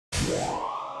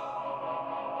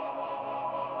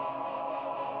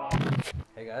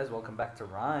Hey guys, welcome back to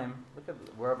Rime. Look at,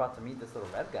 we're about to meet this little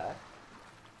red guy.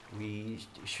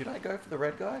 Should I go for the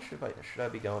red guy? Should I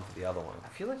be going for the other one? I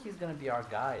feel like he's gonna be our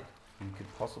guide. He could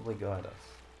possibly guide us.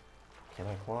 Can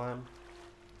I climb?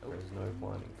 Oh. There is no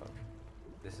climbing function.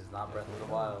 This is not Breath of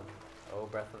the Wild. Oh,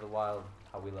 Breath of the Wild,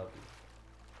 how we love you.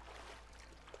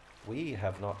 We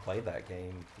have not played that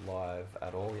game live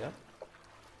at all yet.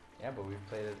 Yeah, but we've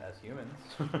played it as humans.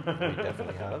 We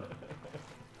definitely have.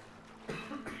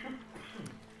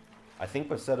 I think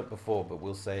we've said it before, but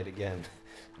we'll say it again.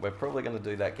 We're probably going to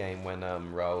do that game when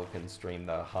Raul can stream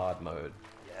the hard mode.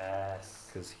 Yes.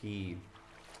 Because he,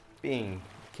 being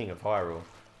King of Hyrule,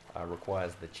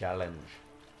 requires the challenge.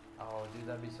 Oh, dude,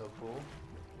 that'd be so cool.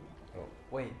 Oh.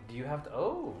 Wait, do you have to...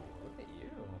 Oh, look at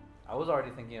you. I was already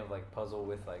thinking of, like, puzzle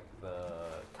with, like, the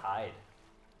tide.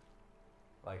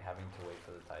 Like, having to wait for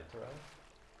the tide to rise.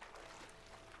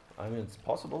 I mean, it's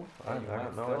possible. Yeah, I you might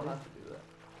got no still idea. have to do that.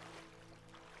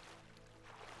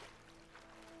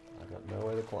 I got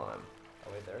nowhere to climb.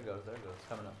 Oh, wait, there it goes, It's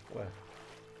coming up. Where?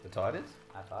 The tide is?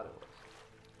 I thought it was.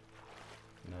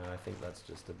 No, I think that's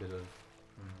just a bit of...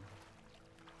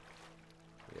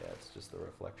 Yeah, it's just the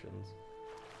reflections.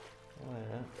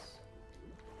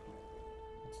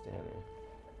 What's down here?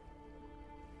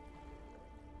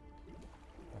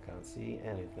 I can't see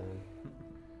anything.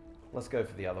 Let's go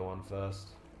for the other one first.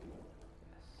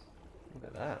 Yes. Look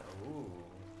at that. Ooh.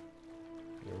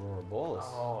 The Aurora Borealis.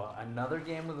 Oh, another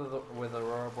game with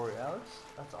Aurora Borealis?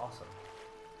 That's awesome.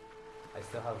 I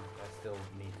still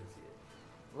need to see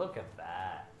it. Look at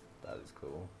that. That is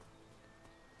cool.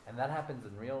 And that happens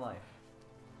in real life.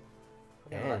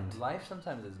 And life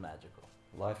sometimes is magical.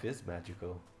 life is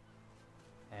magical.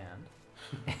 And?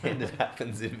 And it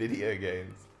happens in video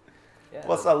games. Yeah.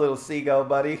 What's up, little seagull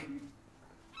buddy?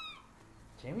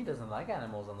 Jamie doesn't like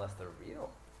animals unless they're real.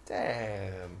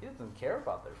 Damn. He doesn't care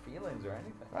about their feelings or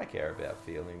anything. I care about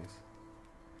feelings.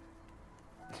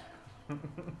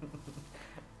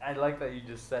 I like that you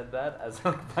just said that as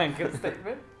a blanket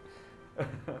statement.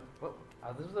 What?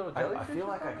 This is a jellyfish? I feel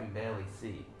like I can barely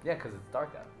see. Yeah, because it's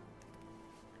dark out.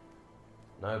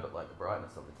 No, but like the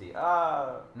brightness of the TV.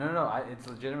 No, it's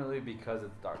legitimately because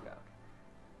it's dark out.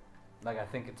 Like, I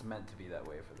think it's meant to be that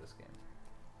way for this game.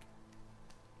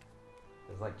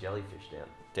 There's like jellyfish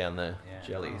down there. Yeah.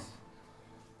 Jellies.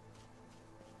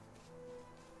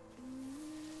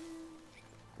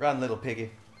 Run, little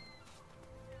piggy.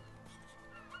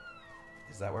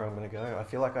 Is that where I'm gonna go? I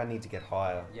feel like I need to get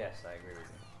higher. Yes, I agree with you.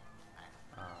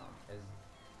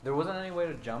 There wasn't any way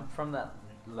to jump from that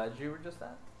ledge you were just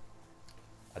at?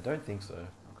 I don't think so.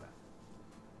 Okay.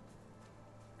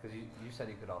 Because you said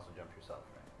you could also jump yourself,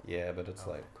 right? Yeah, but it's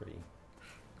Okay. like pretty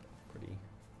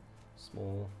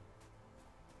small.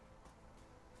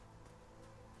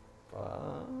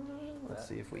 Let's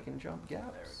see if we can jump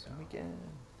gaps. There we We go. can.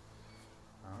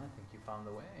 I think you found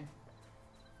the way.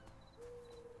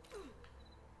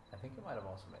 I think it might have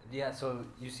also made... Yeah, so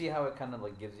you see how it kind of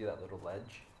like gives you that little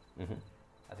ledge? Mm-hmm.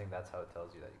 I think that's how it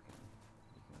tells you that you can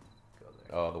go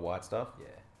there. Oh, the white stuff? Yeah.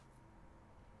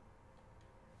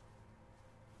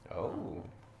 Oh.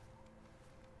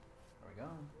 There we go.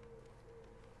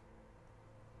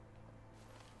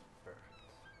 Perfect.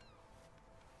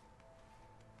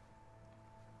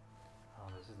 Oh,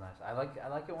 this is nice. I like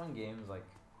it when games like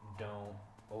don't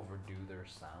overdo their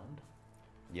sound.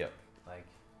 Yep. Like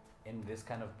in this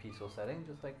kind of peaceful setting,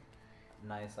 just like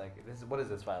nice. Like what is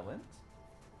this, violins?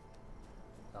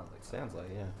 Sounds like,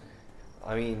 yeah.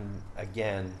 I mean,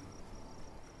 again,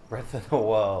 Breath of the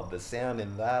Wild, the sound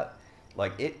in that,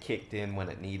 like, it kicked in when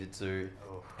it needed to,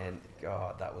 and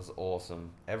God, that was awesome.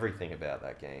 Everything about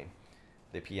that game.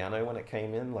 The piano when it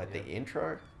came in, like the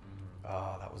intro,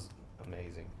 oh, that was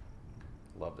amazing.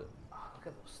 Loved it. Oh, look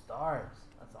at those stars.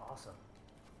 That's awesome.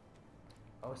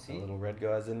 Oh, see? The little red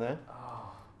guys in there.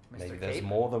 Oh, Mr. Maybe there's Cape?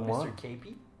 more than Mr. one.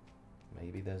 Capey?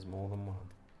 Maybe there's more than one.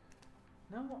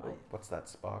 No, Oh, what's that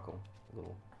sparkle?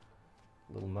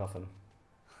 Little nothing.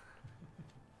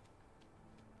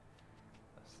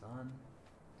 The sun.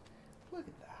 Look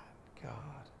at that.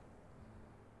 God.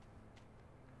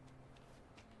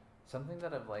 Something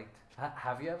that I've liked.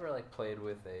 Have you ever like played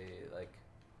with a like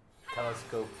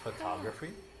telescope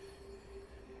photography?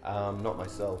 Not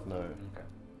myself, no. Okay.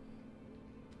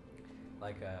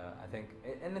 Like I think,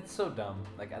 and it's so dumb.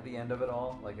 Like at the end of it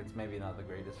all, like it's maybe not the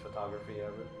greatest photography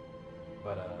ever,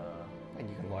 but And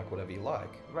you can like whatever you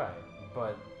like. right.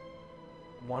 But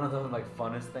one of the like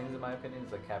funnest things in my opinion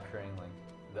is like capturing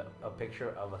like a picture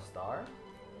of a star,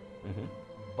 Mm-hmm.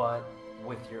 but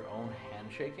with your own hand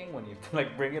shaking when you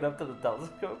like bring it up to the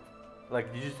telescope. Like,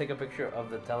 you just take a picture of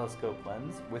the telescope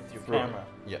lens with your Through it. camera.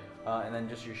 Yeah. And then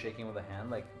just you're shaking with a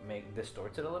hand, like,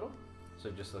 distorts it a little. So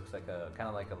it just looks like kind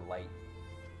of like a light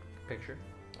picture.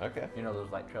 Okay. You know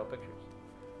those light trail pictures?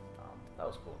 That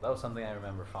was cool. That was something I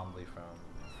remember fondly from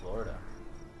Florida.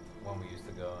 When we used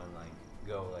to go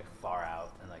far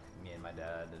out, and like me and my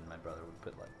dad and my brother would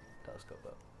put like telescope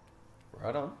up.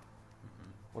 Right on.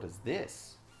 Mm-hmm. What is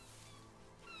this?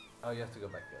 Oh, you have to go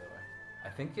back the other way. I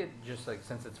think it just like,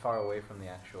 since it's far away from the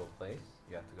actual place,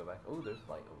 you have to go back. Oh, there's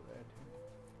light over there too.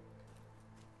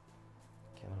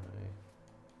 Can I?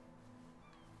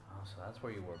 Oh, so that's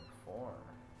where you were before.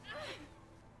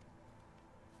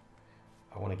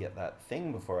 I want to get that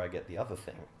thing before I get the other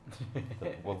thing.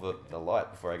 the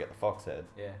light before I get the fox head.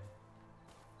 Yeah.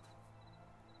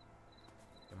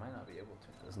 You might not be able to.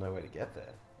 There's no way to get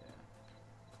there. Yeah.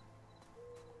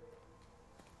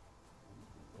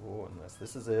 Oh, unless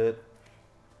this is it.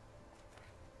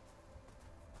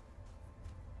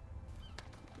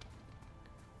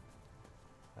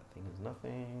 That thing is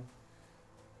nothing.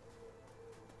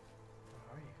 Where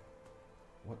are you?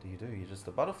 What do? You're just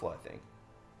a butterfly thing.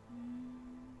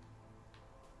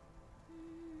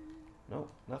 No,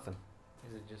 nothing.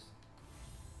 Is it just...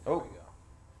 Oh. There we go.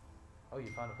 Oh, you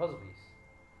found a puzzle piece.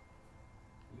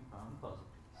 You found a puzzle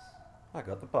piece. I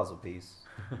got the puzzle piece.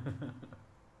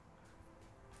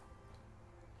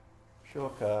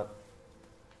 Shortcut.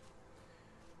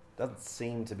 Doesn't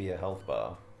seem to be a health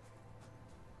bar.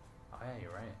 Oh yeah,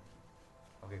 you're right.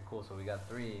 Okay, cool. So we got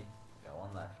 3. We got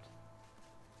 1 left.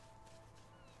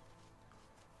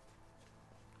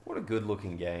 What a good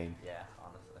looking game. Yeah,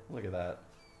 honestly. Look at that.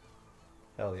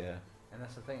 Hell yeah. And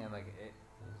that's the thing, and like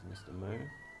There's Mr. Moon.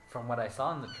 from what I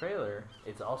saw in the trailer,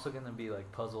 it's also gonna be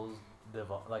like puzzles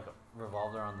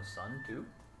revolved around the sun too.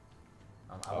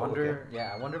 I wonder. Okay.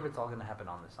 Yeah, I wonder if it's all gonna happen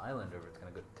on this island or if it's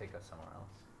gonna go take us somewhere else.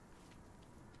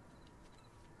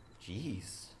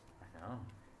 Jeez. I know.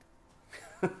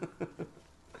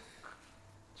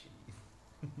 Jeez.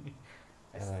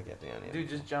 How do I get down here? Dude,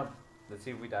 just jump. Let's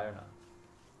see if we die or not.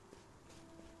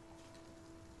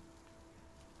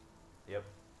 Yep.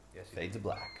 Yes. You Fade to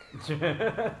black.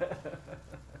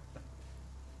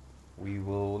 We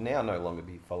will now no longer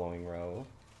be following Raoul.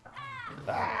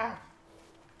 Ah!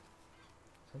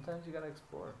 Sometimes you gotta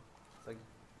explore. It's like,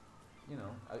 you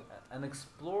know, an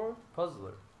explorer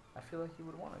puzzler. I feel like you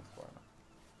would want to explore now.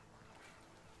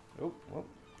 Oh, well.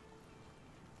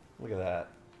 Look at that.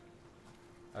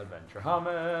 Adventure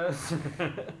hummus. There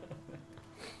we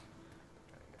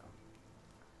go.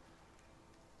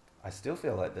 I still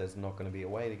feel like there's not going to be a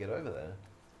way to get over there.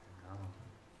 No.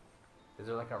 Is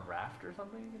there like a raft or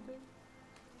something you can take?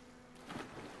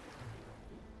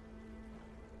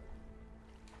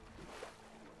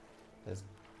 There's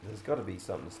got to be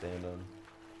something to stand on.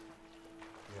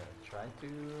 Yeah, try to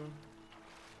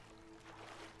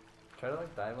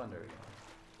like dive under again.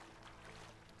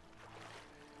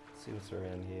 Let's see what's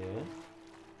around here.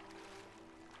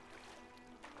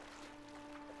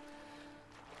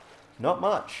 Not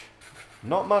much.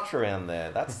 Not much around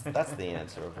there. That's the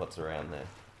answer of what's around there.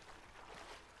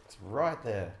 It's right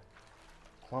there.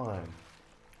 Climb.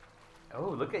 Oh,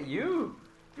 look at you!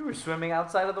 You were swimming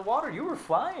outside of the water. You were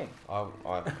flying. I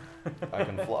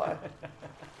can fly.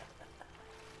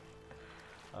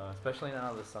 Especially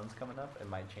now the sun's coming up, it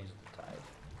might change the tide.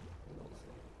 We'll see.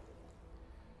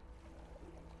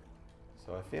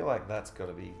 So I feel like that's got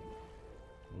to be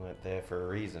right there for a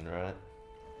reason, right?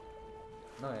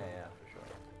 No, yeah, for sure.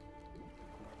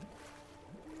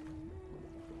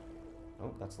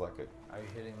 Oh, that's like a Are you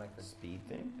hitting like the... speed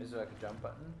thing. Is there like a jump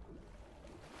button?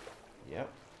 Yep.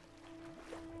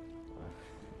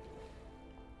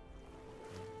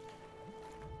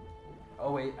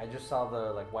 Oh wait, I just saw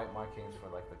the like white markings for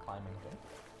like the climbing thing.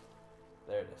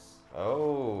 There it is.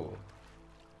 Oh.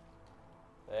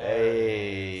 There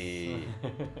Hey.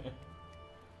 it is.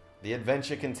 The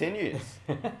adventure continues.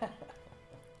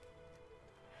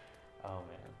 Oh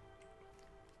man.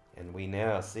 And we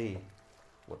now see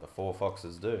what the 4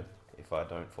 foxes do if I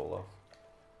don't fall off.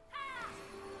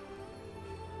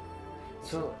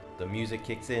 So, The music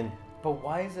kicks in. but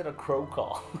why is it a crow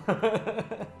call?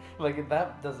 Like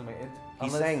that doesn't make it.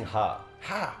 He's saying ha.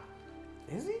 Ha!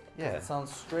 Is he? 'Cause Yeah. It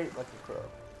sounds straight like a crow.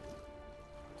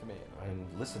 To me. And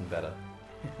listen better.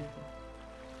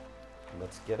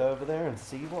 Let's get over there and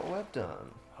see what we've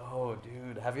done. Oh,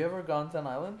 dude, have you ever gone to an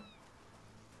island?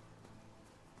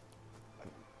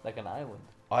 Like an island.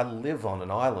 I live on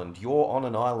an island. You're on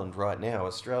an island right now.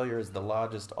 Australia is the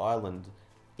largest island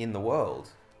in the world.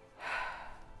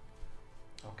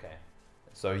 Okay.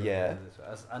 So yeah.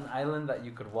 As an island that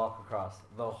you could walk across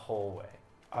the whole way.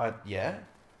 Yeah.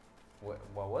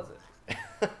 What was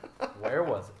it? Where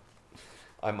was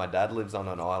it? My dad lives on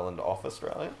an island off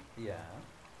Australia, Yeah.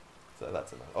 so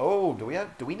that's enough. Oh, do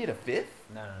we need a fifth?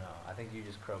 No. I think you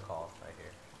just crow call right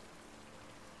here.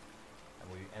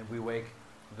 And we wake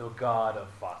the god of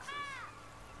foxes.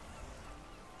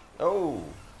 Oh,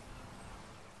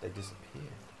 they disappeared.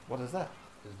 What is that?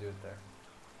 Just do it there.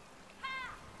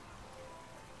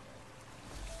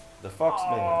 The fox Oh,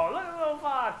 man. look at the little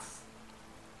fox!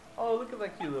 Oh, look at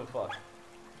that cute little fox.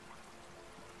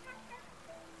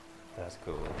 That's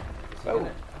cool. Is he Oh.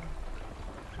 gonna-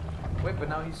 Wait, but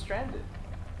now he's stranded.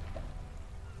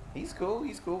 He's cool.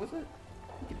 He's cool with it.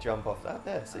 He can jump off that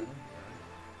there. See?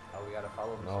 Oh, we gotta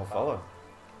follow him. I'll follow.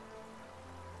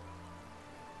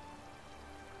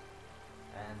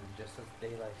 And just as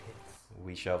daylight hits.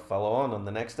 We shall follow on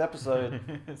the next episode.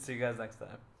 See you guys next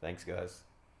time. Thanks, guys.